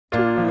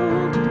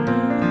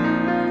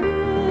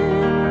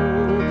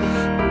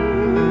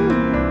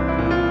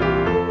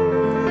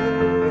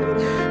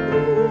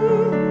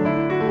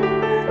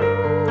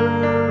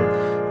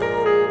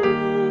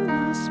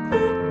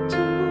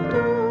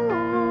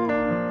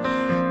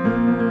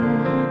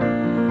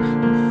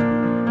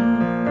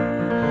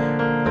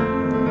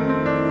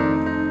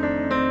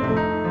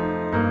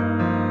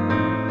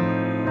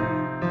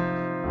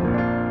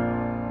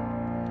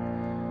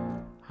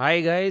Hi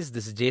guys,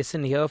 this is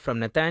Jason here from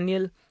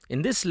Nathaniel.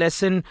 In this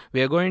lesson,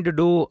 we are going to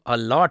do a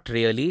lot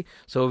really.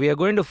 So we are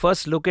going to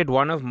first look at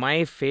one of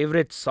my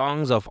favorite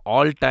songs of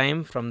all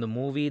time from the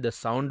movie The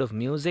Sound of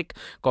Music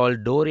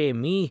called Do Re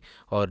Mi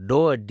or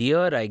Do a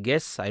Dear, I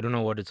guess. I don't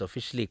know what it's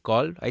officially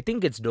called. I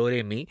think it's Do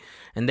Re Mi.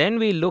 And then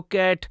we look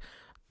at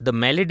the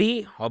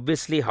melody,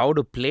 obviously how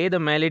to play the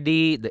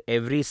melody,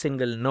 every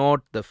single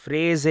note, the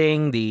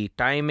phrasing, the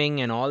timing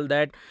and all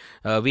that.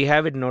 We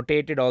have it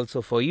notated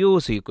also for you,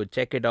 so you could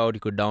check it out, you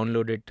could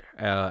download it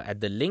at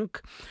the link.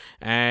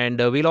 And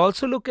we'll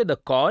also look at the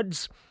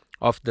chords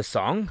of the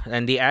song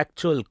and the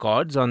actual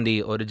chords on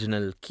the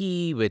original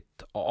key with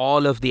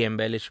all of the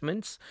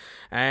embellishments.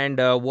 And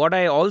what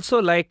I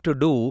also like to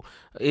do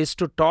is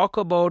to talk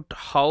about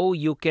how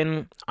you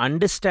can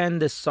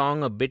understand this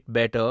song a bit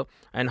better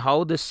and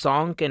how this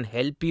song can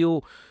help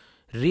you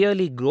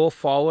really go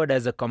forward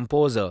as a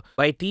composer.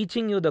 By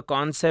teaching you the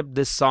concept,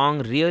 this song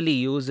really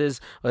uses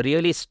or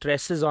really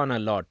stresses on a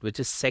lot, which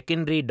is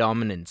secondary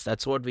dominance.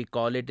 That's what we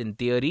call it in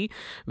theory,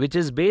 which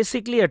is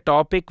basically a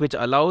topic which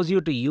allows you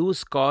to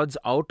use chords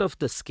out of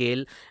the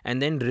scale and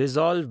then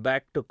resolve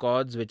back to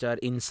chords which are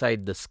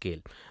inside the scale.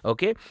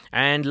 Okay,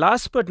 and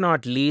last but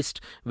not least,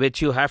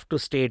 which you have to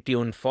stay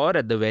tuned for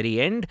at the very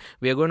end,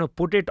 we are going to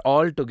put it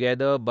all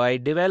together by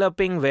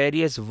developing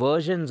various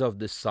versions of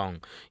this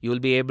song. You will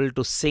be able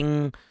to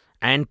sing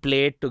and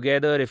play it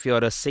together if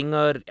you're a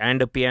singer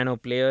and a piano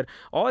player,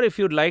 or if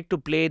you'd like to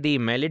play the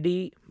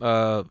melody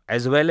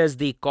as well as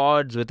the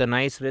chords with a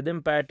nice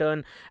rhythm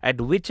pattern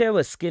at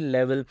whichever skill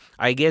level.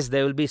 I guess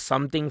there will be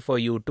something for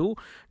you to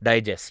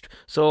digest.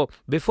 So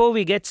before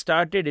we get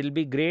started, it'll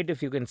be great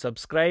if you can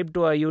subscribe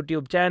to our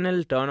YouTube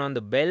channel, turn on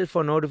the bell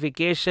for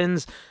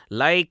notifications,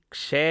 like,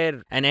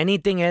 share, and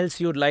anything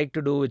else you'd like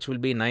to do which will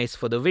be nice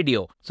for the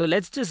video. So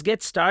let's just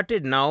get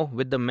started now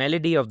with the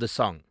melody of the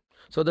song.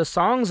 So the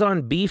song's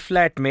on B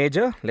flat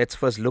major. Let's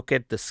first look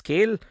at the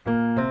scale.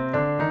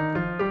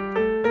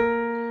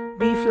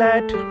 B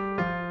flat,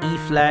 E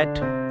flat,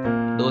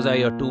 those are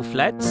your two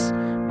flats.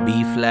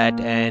 B flat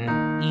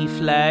and E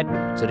flat.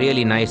 It's a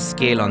really nice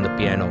scale on the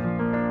piano.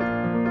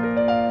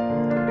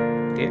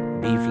 Okay,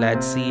 B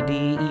flat, C,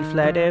 D, E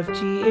flat, F,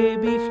 G, A,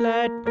 B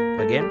flat.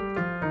 Again.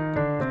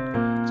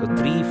 So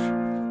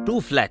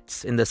two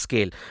flats in the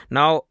scale.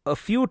 Now a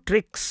few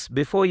tricks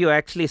before you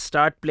actually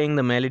start playing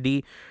the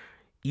melody.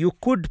 You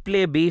could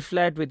play B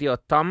flat with your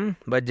thumb,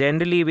 but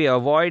generally we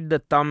avoid the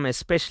thumb,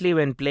 especially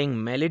when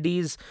playing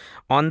melodies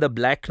on the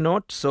black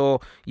note.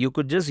 So you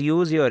could just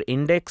use your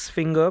index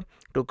finger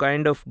to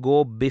kind of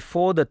go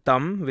before the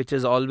thumb, which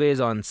is always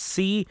on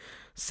C.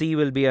 C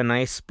will be a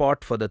nice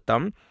spot for the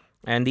thumb.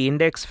 And the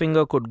index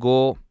finger could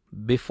go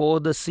before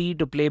the C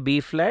to play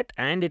B flat,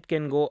 and it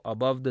can go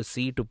above the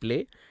C to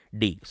play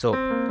D. So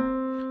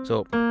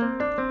you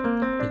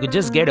could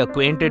just get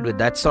acquainted with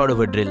that sort of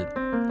a drill.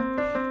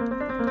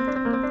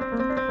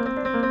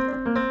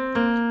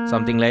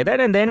 Something like that.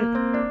 And then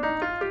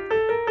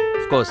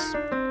of course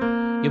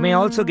you may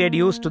also get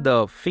used to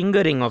the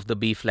fingering of the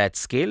B flat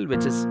scale,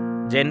 which is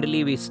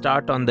generally we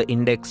start on the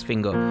index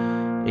finger.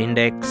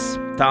 Index,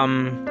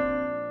 thumb,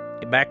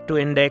 back to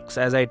index.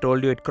 As I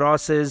told you, it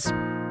crosses,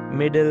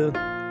 middle,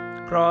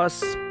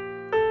 cross,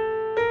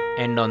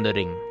 end on the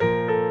ring.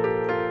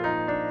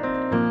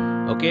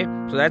 Okay,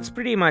 so that's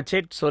pretty much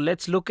it. So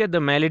let's look at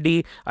the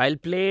melody. I'll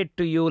play it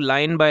to you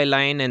line by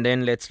line and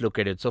then let's look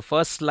at it. So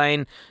first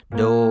line,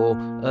 do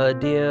a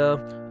dear,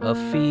 a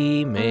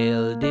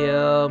female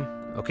deer.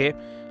 Okay,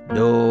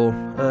 do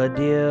a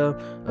dear,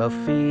 a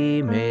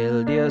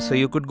female deer. So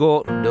you could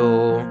go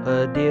do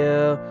a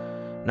dear.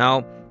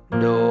 Now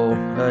do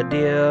a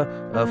dear,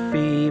 a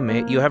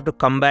female. You have to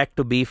come back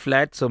to B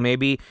flat. So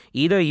maybe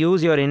either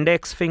use your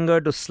index finger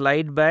to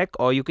slide back,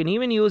 or you can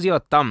even use your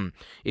thumb.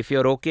 If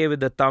you're okay with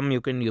the thumb, you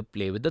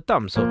play with the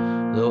thumb. So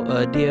do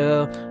a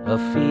dear, a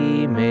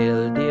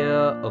female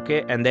deer.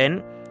 Okay, and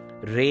then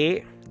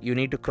re. You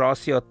need to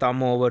cross your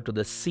thumb over to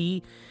the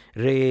C.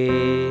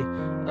 Re,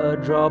 a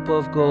drop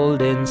of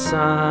golden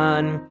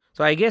sun.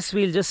 So I guess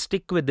we'll just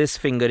stick with this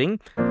fingering.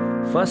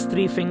 First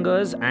three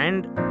fingers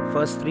and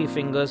first three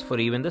fingers for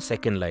even the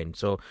second line.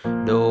 So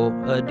do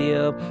a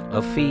dear,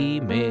 a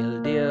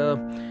female deer,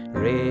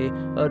 re,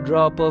 a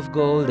drop of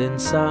golden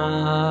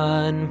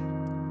sun.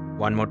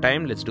 One more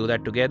time, let's do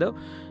that together.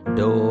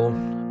 Do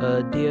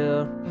a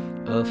dear,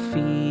 a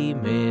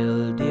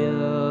female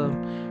deer,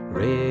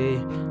 re,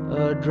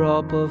 a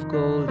drop of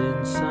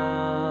golden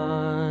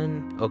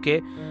sun.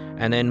 Okay,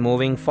 and then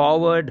moving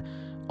forward,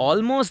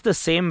 almost the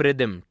same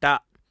rhythm. Ta,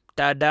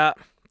 ta, da,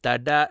 ta,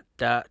 da,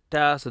 ta,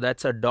 ta. So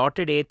that's a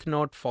dotted eighth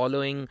note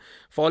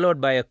followed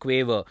by a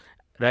quaver,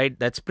 right?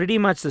 That's pretty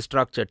much the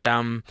structure.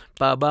 Tam,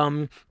 pa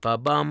bum,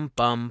 pum,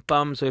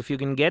 pum. So if you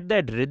can get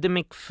that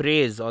rhythmic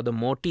phrase or the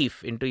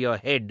motif into your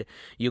head,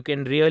 you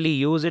can really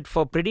use it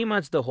for pretty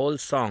much the whole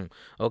song.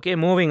 Okay,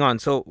 moving on.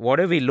 So what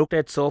have we looked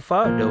at so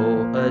far?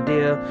 Do a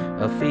dear,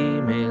 a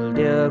female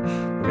deer,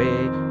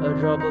 re, a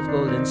drop of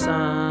golden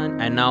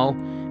sun. And now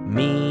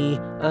me,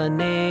 a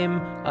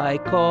name I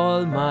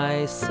call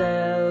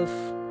myself.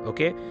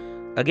 Okay,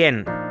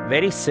 again,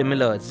 very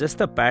similar. It's just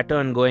the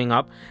pattern going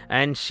up,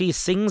 and she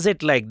sings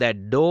it like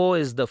that. Do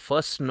is the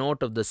first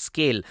note of the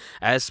scale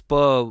as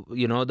per,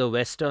 the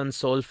Western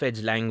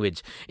solfege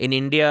language. In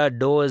India,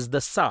 do is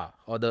the sa,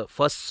 or the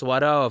first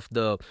swara of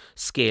the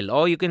scale,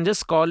 or you can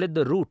just call it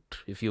the root,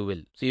 if you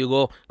will. So you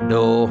go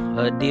do,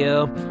 a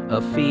deer, a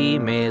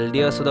female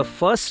deer. So the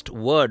first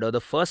word or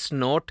the first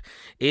note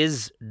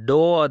is do,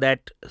 or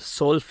that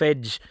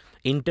solfege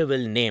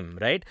interval name,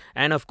 right?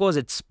 And of course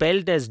it's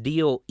spelled as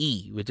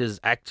DOE, which is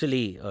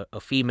actually a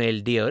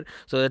female deer.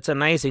 So it's a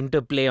nice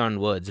interplay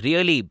on words.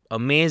 Really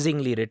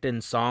amazingly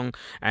written song,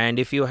 and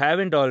if you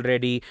haven't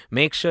already,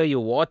 make sure you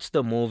watch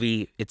the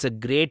movie. It's a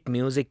great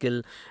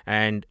musical,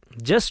 and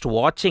just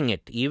watching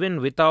it,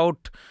 even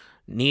without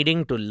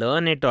needing to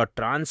learn it or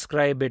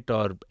transcribe it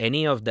or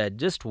any of that,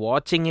 just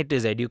watching it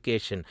is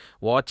education.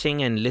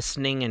 Watching and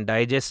listening and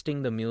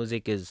digesting the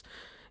music is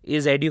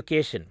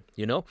education,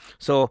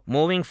 So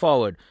moving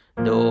forward,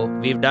 do,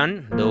 we've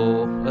done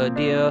do, a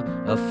deer,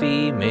 a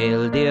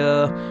female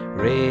deer,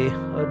 ray,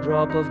 a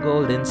drop of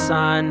golden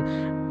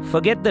sun.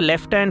 Forget the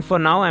left hand for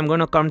now. I'm going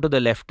to come to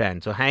the left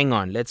hand, so hang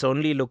on, let's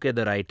only look at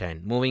the right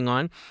hand. Moving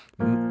on,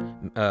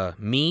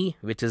 me,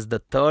 which is the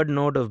third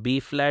note of B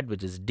flat,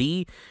 which is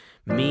D.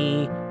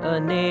 Me, a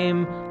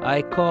name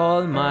I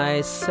call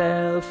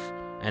myself.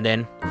 And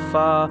then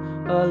fa,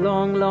 a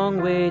long,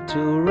 long way to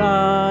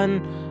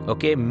run.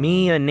 Okay,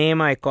 me, a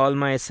name I call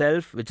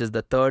myself, which is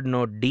the third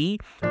note D.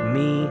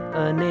 Me,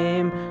 a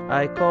name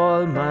I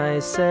call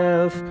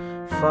myself.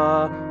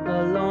 Fa,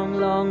 a long,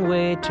 long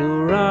way to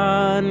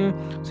run.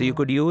 So you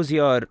could use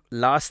your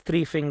last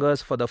three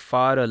fingers for the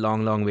fa, a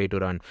long, long way to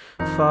run.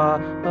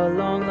 Fa, a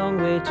long,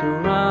 long way to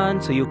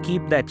run. So you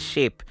keep that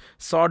shape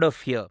sort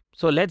of here.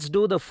 So let's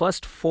do the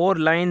first 4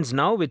 lines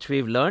now, which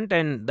we've learnt,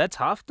 and that's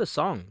half the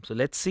song. So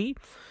let's see.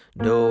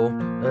 Do,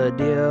 a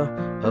deer,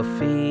 a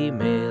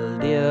female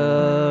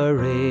deer,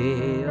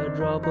 ray, a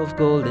drop of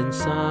golden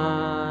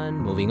sun.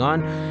 Moving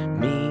on.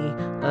 Me,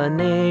 a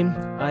name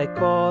I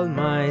call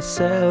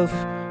myself.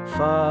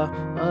 Fa,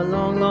 a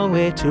long, long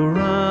way to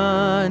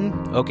run.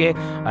 Okay,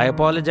 I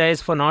apologize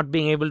for not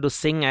being able to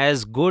sing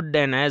as good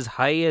and as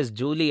high as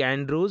Julie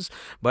Andrews,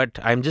 but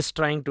I'm just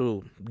trying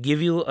to give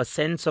you a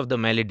sense of the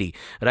melody,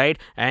 right?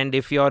 And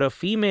if you're a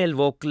female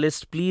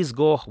vocalist, please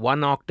go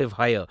 1 octave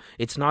higher.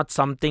 It's not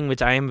something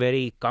which I am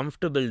very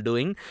comfortable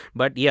doing,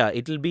 but yeah,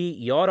 it'll be,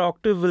 your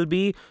octave will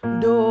be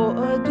do,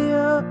 a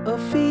deer, a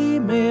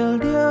female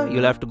deer.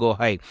 You'll have to go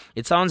high.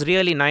 It sounds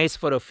really nice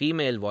for a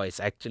female voice,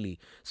 actually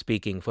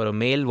speaking. For a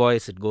male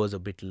voice, it goes a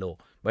bit low.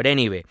 But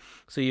anyway,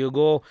 so you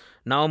go.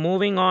 Now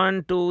moving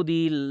on to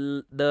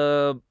the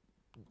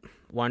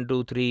 1,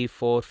 2, 3,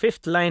 4,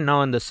 5th line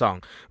now in the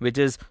song, which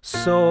is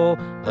so,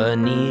 a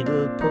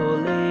needle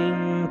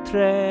pulling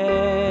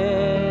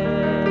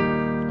thread.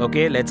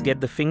 Okay, let's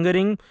get the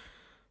fingering.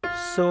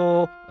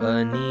 So,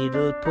 a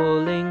needle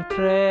pulling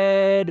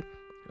thread.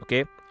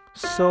 Okay,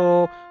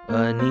 so,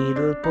 a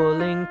needle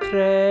pulling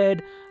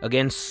thread.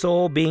 Again,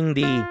 so being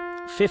the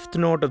 5th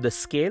note of the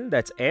scale,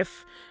 that's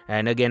F,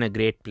 and again a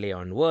great play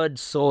on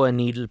words. So, a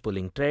needle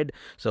pulling thread.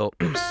 So,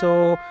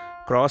 so,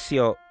 cross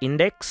your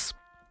index.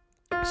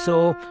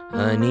 So,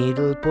 a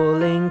needle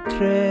pulling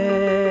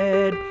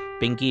thread.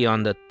 Pinky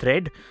on the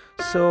thread.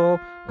 So,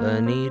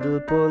 a needle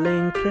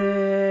pulling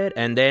thread.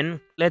 And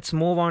then let's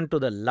move on to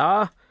the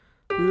la.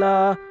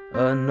 La,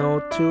 a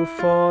note to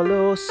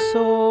follow.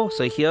 So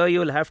here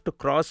you'll have to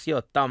cross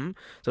your thumb.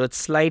 So it's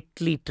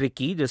slightly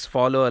tricky. Just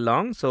follow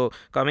along. So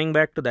coming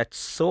back to that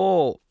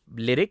so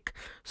lyric.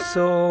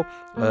 So,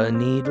 a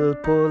needle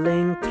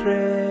pulling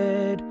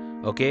thread.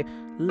 Okay.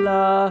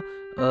 La,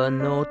 a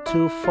note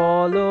to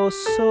follow.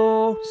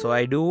 So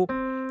I do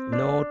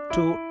note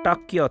to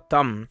tuck your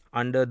thumb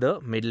under the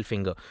middle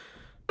finger.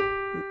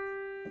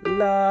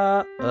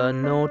 La, a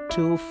note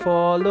to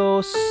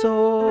follow.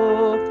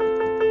 So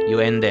you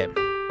end there.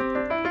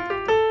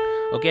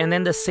 Okay, and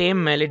then the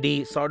same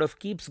melody sort of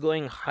keeps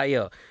going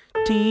higher.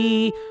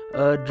 Tea,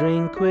 a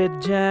drink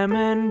with jam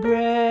and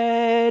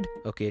bread.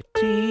 Okay,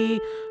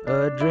 tea,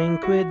 a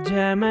drink with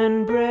jam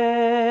and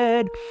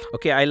bread.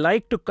 Okay, I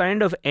like to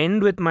kind of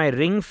end with my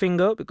ring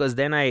finger, because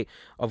then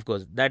of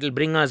course, that'll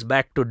bring us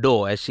back to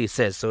do, as she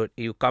says. So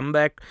you come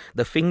back,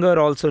 the finger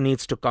also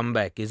needs to come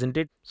back, isn't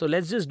it? So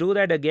let's just do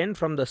that again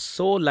from the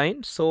so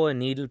line. So, a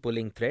needle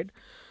pulling thread.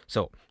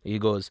 So he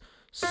goes,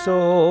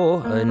 so,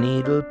 a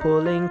needle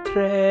pulling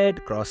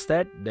thread, cross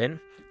that,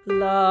 then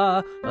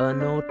la, a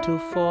note to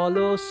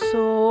follow.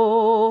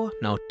 So,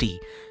 now tea,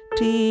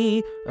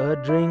 tea, a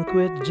drink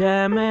with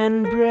jam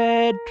and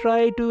bread.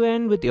 Try to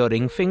end with your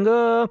ring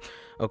finger.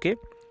 Okay,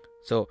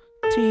 so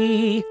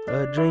tea,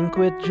 a drink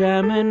with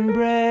jam and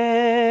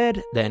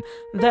bread. Then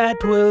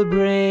that will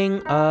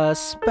bring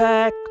us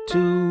back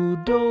to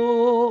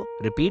do.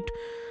 Repeat.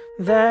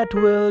 That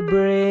will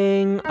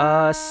bring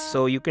us.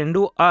 So you can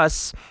do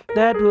us.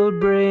 That will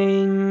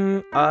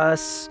bring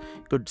us.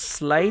 Could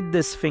slide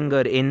this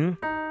finger in,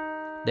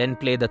 then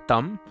play the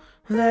thumb.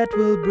 That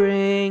will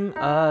bring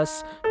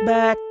us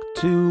back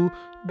to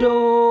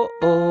do,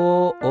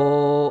 do,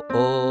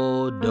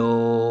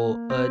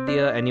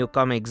 dear, and you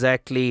come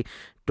exactly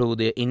to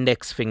the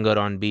index finger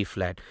on B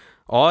flat,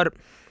 or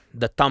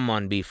the thumb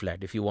on B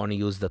flat if you want to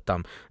use the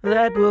thumb.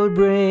 That will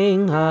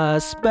bring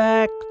us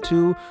back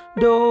to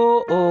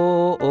do,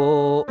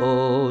 do,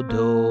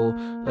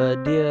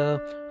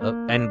 dear,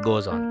 and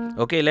goes on.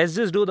 Okay, let's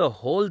just do the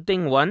whole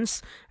thing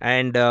once.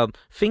 And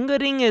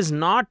fingering is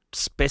not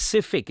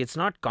specific. It's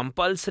not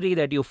compulsory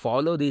that you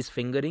follow these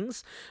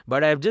fingerings,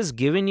 but I've just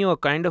given you a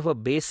kind of a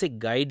basic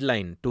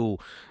guideline to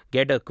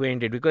get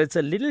acquainted, because it's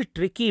a little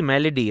tricky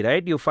melody,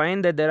 right? You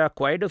find that there are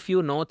quite a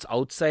few notes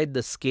outside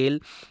the scale,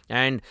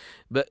 and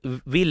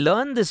we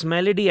learn this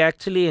melody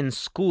actually in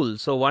school.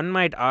 So one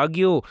might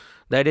argue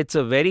that it's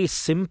a very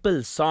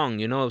simple song,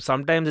 you know,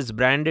 sometimes it's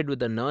branded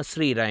with a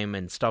nursery rhyme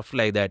and stuff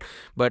like that,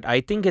 but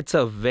I think it's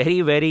a very,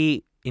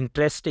 very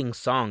interesting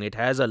song. It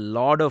has a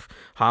lot of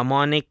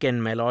harmonic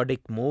and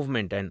melodic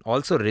movement and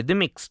also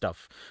rhythmic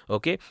stuff.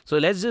 Okay, so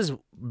let's just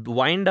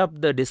wind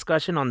up the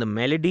discussion on the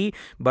melody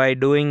by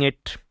doing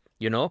it,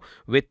 you know,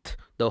 with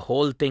the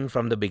whole thing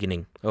from the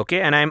beginning.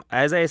 Okay, and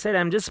as I said,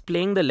 I'm just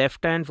playing the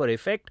left hand for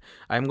effect.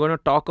 I'm going to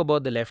talk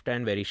about the left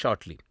hand very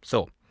shortly.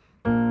 So,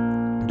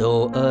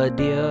 do, a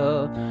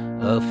deer,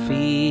 a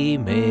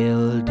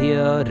female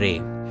deer, re,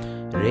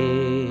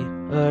 re,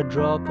 a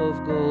drop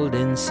of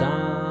golden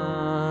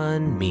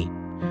sun, me,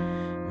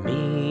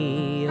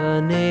 me, a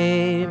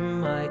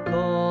name I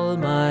call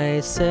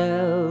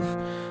myself,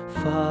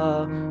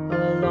 far,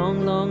 a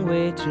long, long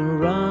way to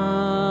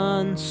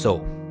run,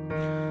 so,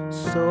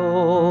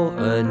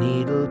 a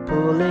needle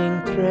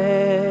pulling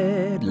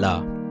thread,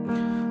 la,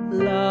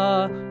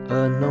 la,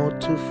 a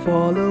note to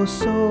follow,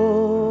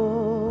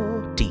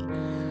 so, tea,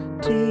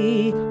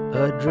 tea,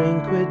 a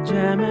drink with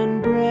jam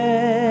and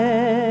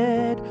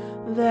bread,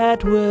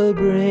 that will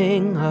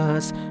bring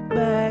us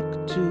back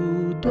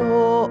to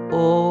do,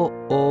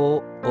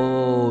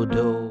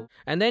 do.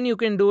 And then you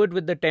can do it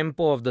with the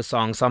tempo of the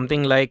song,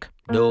 something like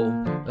do,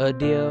 a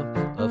deer,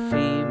 a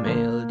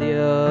female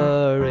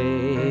deer,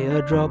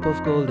 a drop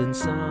of golden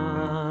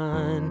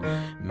sun,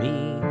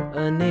 me,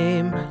 a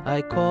name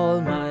I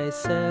call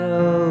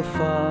myself,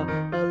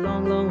 a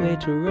long, long way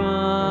to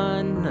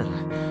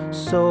run,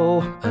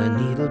 so, a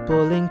needle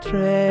pulling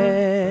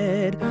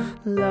thread,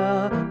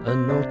 la, a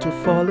note to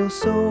follow,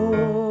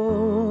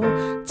 so,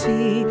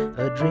 tea,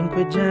 a drink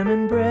with jam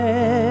and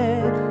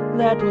bread,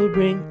 that will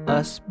bring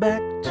us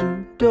back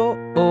to do,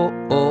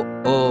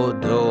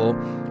 do.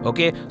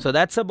 Okay, so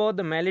that's about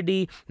the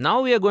melody.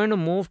 Now we are going to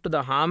move to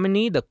the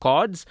harmony, the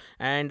chords,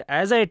 and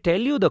as I tell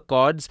you the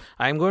chords,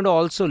 I'm going to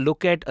also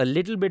look at a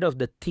little bit of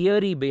the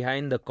theory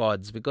behind the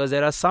chords, because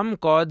there are some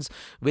chords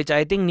which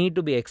I think need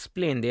to be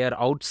explained. They are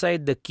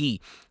outside the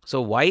key.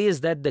 So why is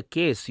that the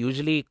case?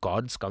 Usually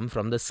chords come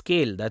from the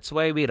scale. That's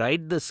why we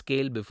write the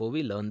scale before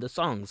we learn the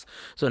songs.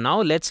 So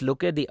now let's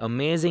look at the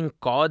amazing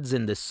chords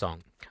in this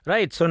song.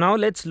 Right, so now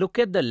let's look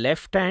at the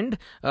left hand.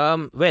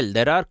 Well,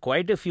 there are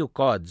quite a few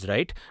chords,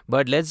 right?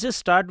 But let's just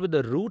start with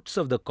the roots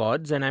of the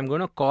chords, and I'm going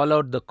to call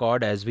out the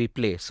chord as we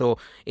play. So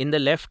in the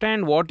left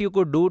hand, what you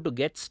could do to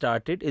get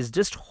started is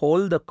just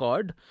hold the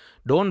chord.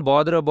 Don't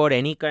bother about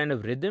any kind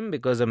of rhythm,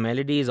 because the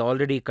melody is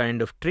already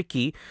kind of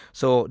tricky.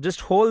 So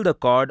just hold the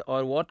chord,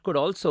 or what could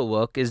also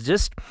work is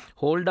just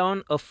hold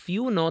down a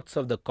few notes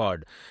of the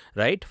chord,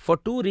 right? For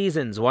two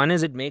reasons. One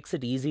is it makes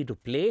it easy to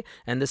play,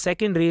 and the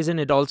second reason,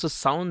 it also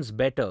sounds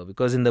better,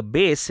 because in the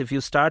bass, if you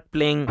start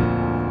playing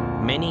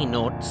many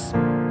notes,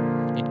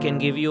 it can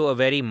give you a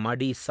very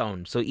muddy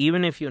sound. So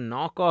even if you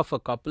knock off a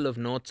couple of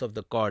notes of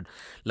the chord,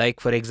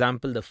 like for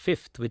example the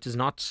fifth, which is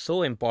not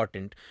so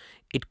important,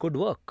 it could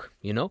work,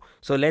 you know.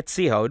 So let's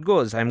see how it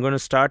goes. I'm going to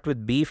start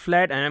with B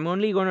flat, and I'm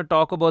only going to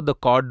talk about the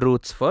chord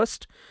roots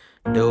first.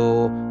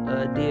 Do,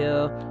 a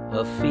deer,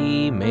 a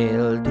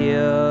female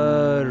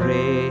deer,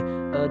 re,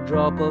 a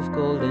drop of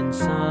golden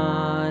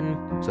sun.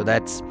 So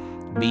that's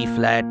B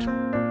flat.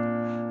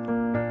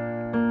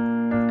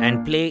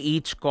 And play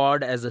each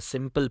chord as a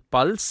simple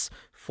pulse,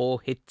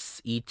 4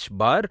 hits each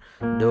bar.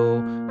 Do,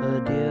 a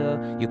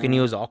deer. You can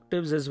use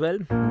octaves as well.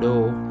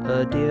 Do,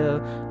 a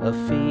deer, a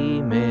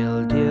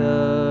female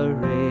deer,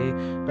 re,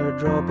 a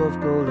drop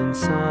of golden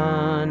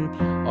sun.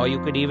 Or you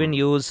could even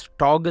use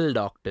toggled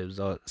octaves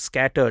or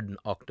scattered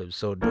octaves.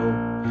 So do,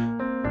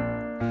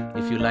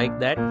 if you like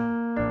that.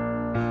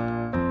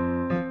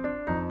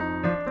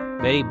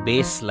 Very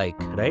bass-like,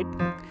 right?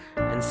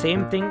 And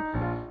same thing.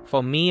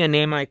 For me, a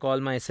name I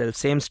call myself,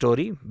 same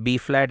story, B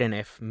flat and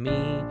F. Me,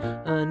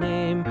 a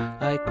name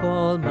I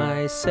call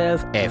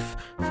myself, F.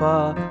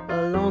 Far,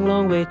 a long,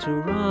 long way to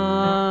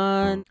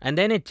run. And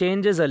then it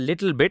changes a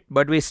little bit,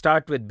 but we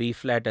start with B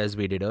flat as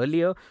we did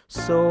earlier.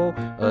 So,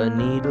 a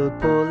needle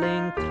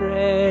pulling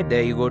thread.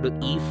 There you go to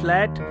E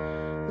flat.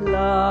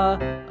 La,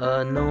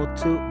 a note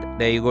to,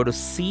 there you go to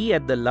C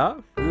at the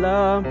La.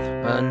 La,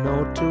 a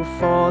note to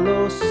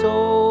follow.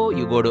 So,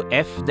 you go to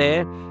F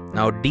there.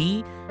 Now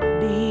D,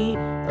 D.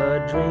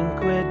 A drink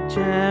with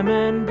jam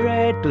and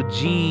bread, to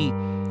G,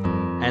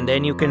 and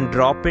then you can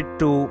drop it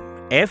to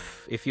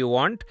F if you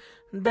want.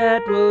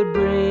 that will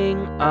bring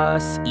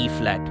us E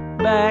flat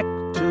back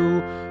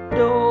to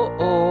do,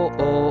 o,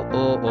 o,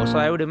 o, o. So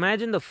I would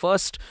imagine the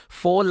first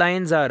 4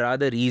 lines are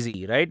rather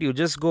easy, right? You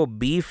just go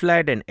B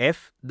flat and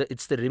F.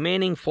 It's the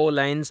remaining 4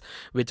 lines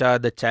which are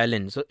the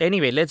challenge. So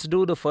anyway, let's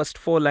do the first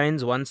 4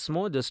 lines once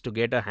more just to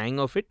get a hang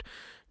of it.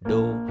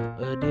 Do,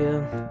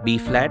 dear, B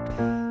flat,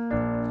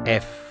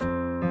 F,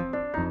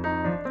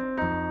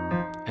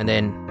 and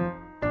then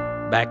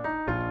back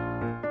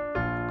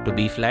to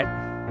B flat,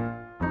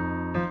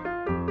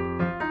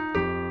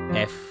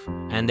 F,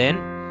 and then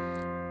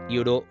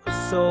you do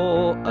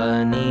so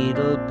a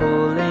needle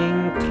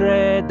pulling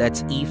thread,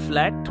 that's E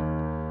flat.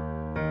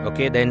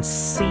 Okay, then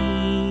C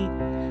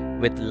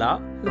with la,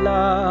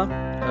 la,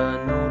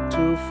 a note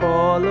to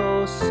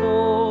follow,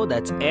 so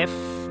that's F.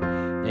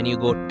 Then you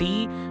go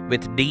T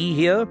with D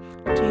here,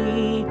 T,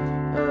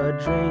 a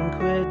drink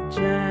with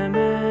jam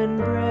and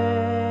bread.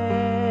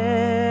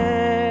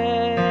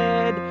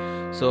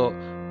 So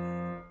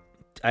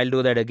I'll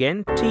do that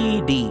again,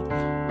 T, D,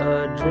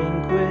 a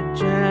drink with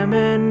jam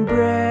and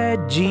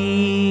bread,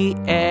 G,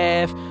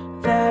 F,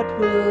 that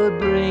will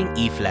bring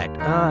E flat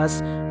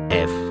us,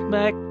 F,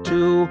 back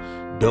to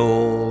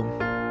do.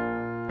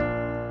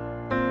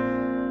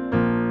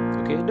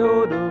 Okay,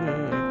 do, do.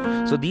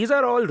 So these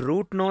are all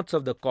root notes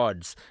of the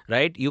chords,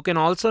 right? You can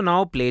also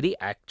now play the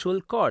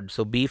actual chord.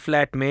 So B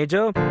flat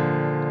major,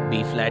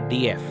 B flat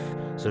D, F.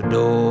 So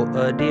do,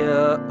 a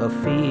deer, a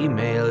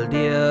female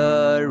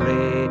deer,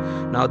 re.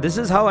 Now this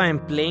is how I am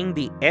playing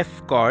the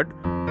F chord.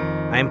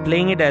 I am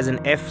playing it as an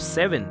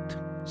F7th.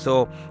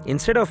 So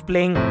instead of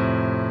playing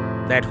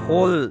that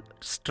whole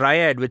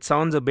triad which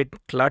sounds a bit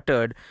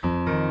cluttered,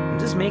 I'm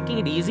just making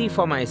it easy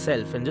for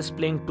myself and just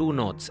playing 2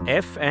 notes,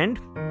 F and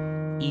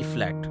E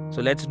flat.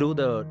 So let's do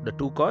the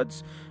 2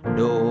 chords.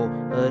 Do,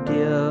 a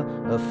deer,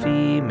 a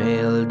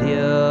female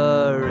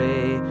deer,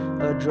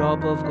 a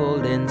drop of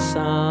golden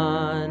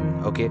sun.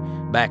 Okay,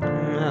 back.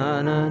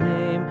 A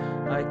name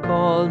I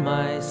call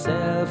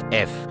myself,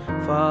 F,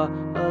 far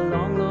a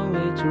long, long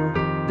way through.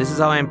 This is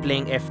how I'm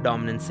playing F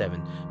dominant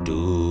 7.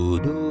 Do,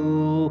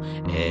 do,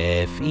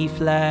 F, E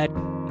flat.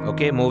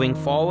 Okay, moving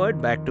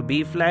forward, back to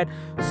B flat.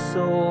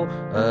 So,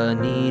 a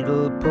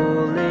needle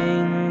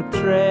pulling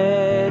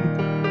thread.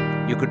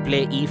 You could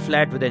play E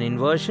flat with an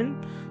inversion.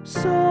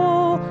 So,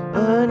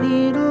 a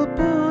needle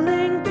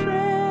pulling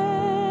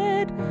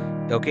thread.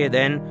 Okay,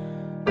 then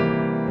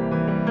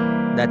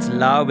that's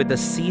La with the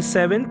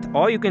C7th,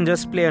 or you can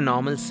just play a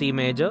normal C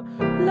major.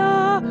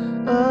 La,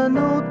 a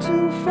note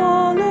to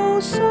follow,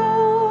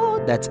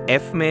 so that's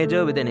F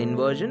major with an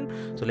inversion.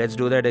 So let's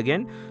do that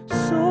again.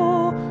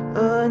 So,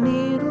 a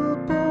needle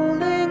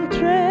pulling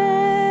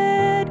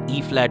thread,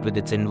 E flat with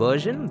its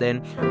inversion,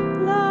 then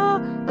La,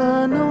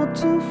 a note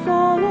to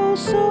follow,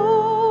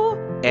 so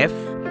F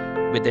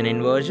with an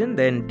inversion,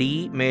 then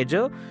D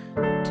major,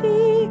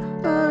 T,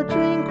 a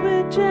drink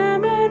with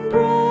jam and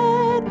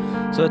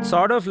bread. So it's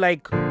sort of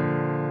like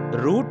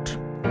root,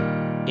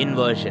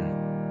 inversion,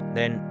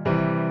 then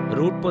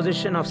root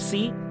position of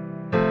C,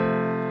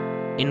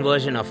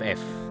 inversion of F,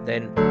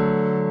 then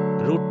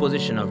root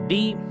position of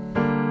D,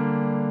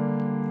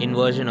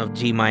 inversion of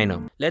G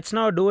minor. Let's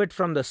now do it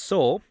from the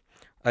so.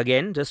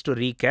 Again, just to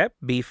recap,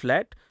 B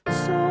flat,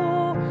 so,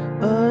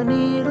 a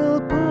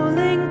needle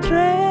pulling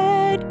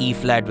thread, E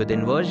flat with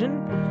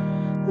inversion,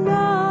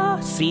 La,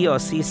 C or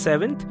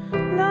C7th,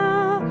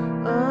 La,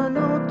 a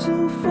note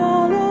to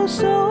follow,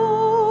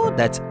 so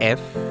that's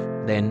F,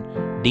 then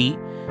D,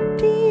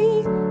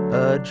 D,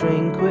 a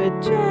drink with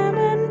jam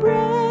and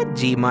bread,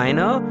 G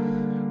minor.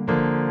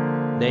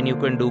 Then you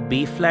can do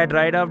B flat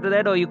right after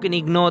that, or you can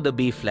ignore the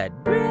B flat.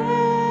 Bread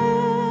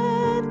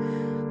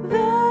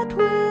that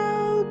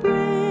will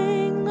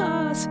bring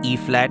us E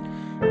flat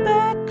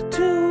back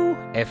to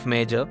F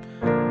major,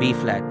 B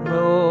flat,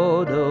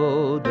 do,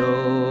 do,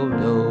 do,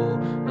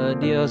 do,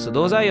 dear. So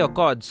those are your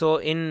chords. So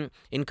in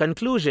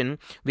conclusion,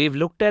 we've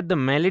looked at the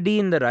melody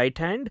in the right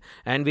hand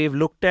and we've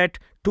looked at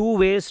 2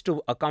 ways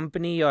to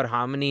accompany your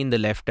harmony in the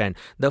left hand.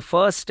 The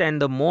first and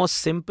the most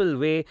simple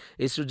way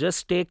is to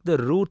just take the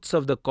roots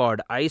of the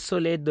chord,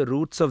 isolate the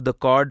roots of the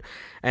chord,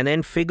 and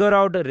then figure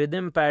out a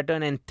rhythm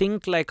pattern and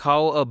think like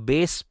how a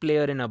bass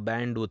player in a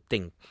band would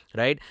think,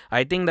 right?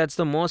 I think that's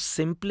the most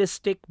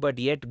simplistic but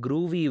yet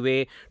groovy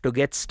way to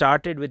get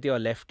started with your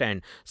left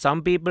hand.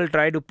 Some people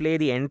try to play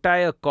the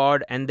entire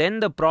chord, and then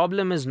the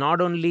problem is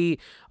not only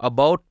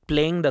about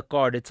playing the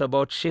chord, it's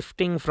about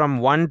shifting from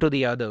one to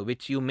the other,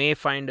 which you may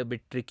find a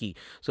bit tricky.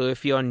 So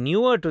if you're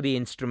newer to the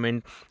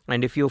instrument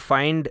and if you're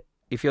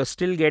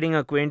still getting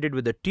acquainted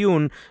with the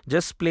tune,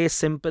 just play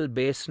simple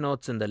bass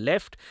notes in the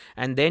left,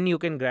 and then you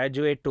can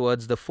graduate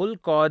towards the full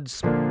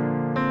chords,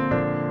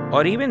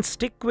 or even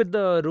stick with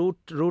the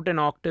root and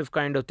octave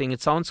kind of thing.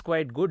 It sounds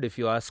quite good if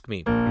you ask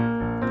me.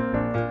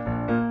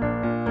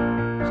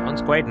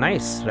 Sounds quite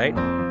nice, right?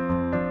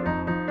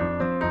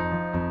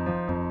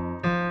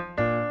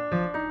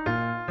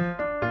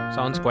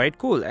 Sounds quite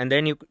cool. And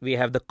then we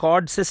have the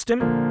chord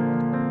system.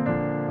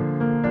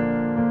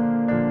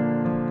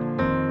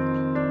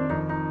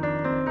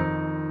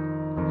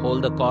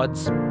 Hold the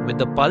chords with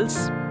the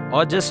pulse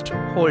or just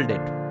hold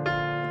it.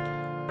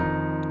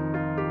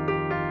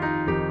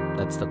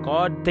 That's the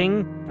chord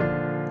thing.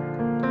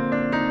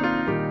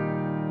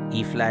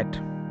 E flat,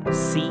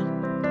 C,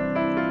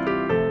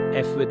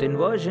 F with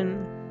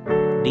inversion,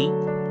 D,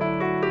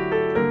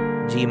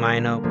 G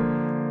minor,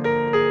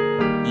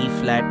 E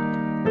flat,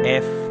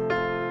 F,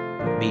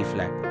 B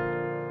flat.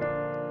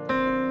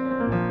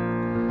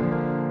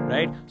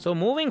 Right? So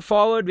moving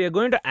forward, we are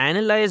going to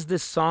analyze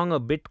this song a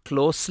bit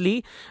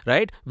closely,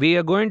 right? We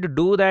are going to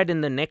do that in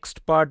the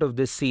next part of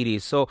this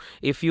series. So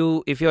if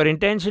your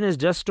intention is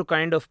just to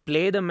kind of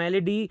play the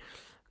melody,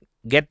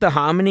 get the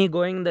harmony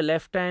going in the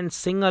left hand,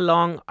 sing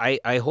along,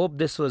 I hope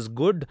this was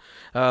good.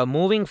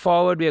 Moving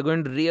forward, we are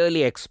going to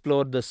really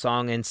explore the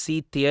song and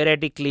see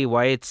theoretically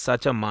why it's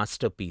such a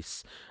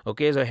masterpiece.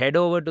 Okay, so head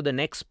over to the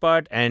next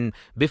part, and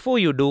before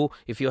you do,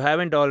 if you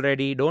haven't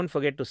already, don't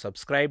forget to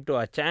subscribe to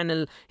our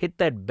channel, hit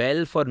that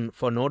bell for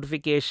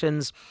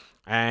notifications,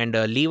 and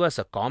leave us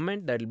a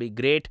comment. That'll be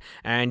great.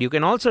 And you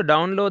can also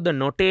download the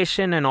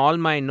notation and all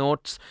my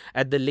notes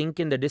at the link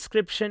in the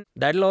description.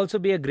 That'll also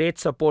be a great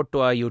support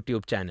to our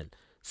YouTube channel.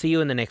 See you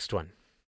in the next one.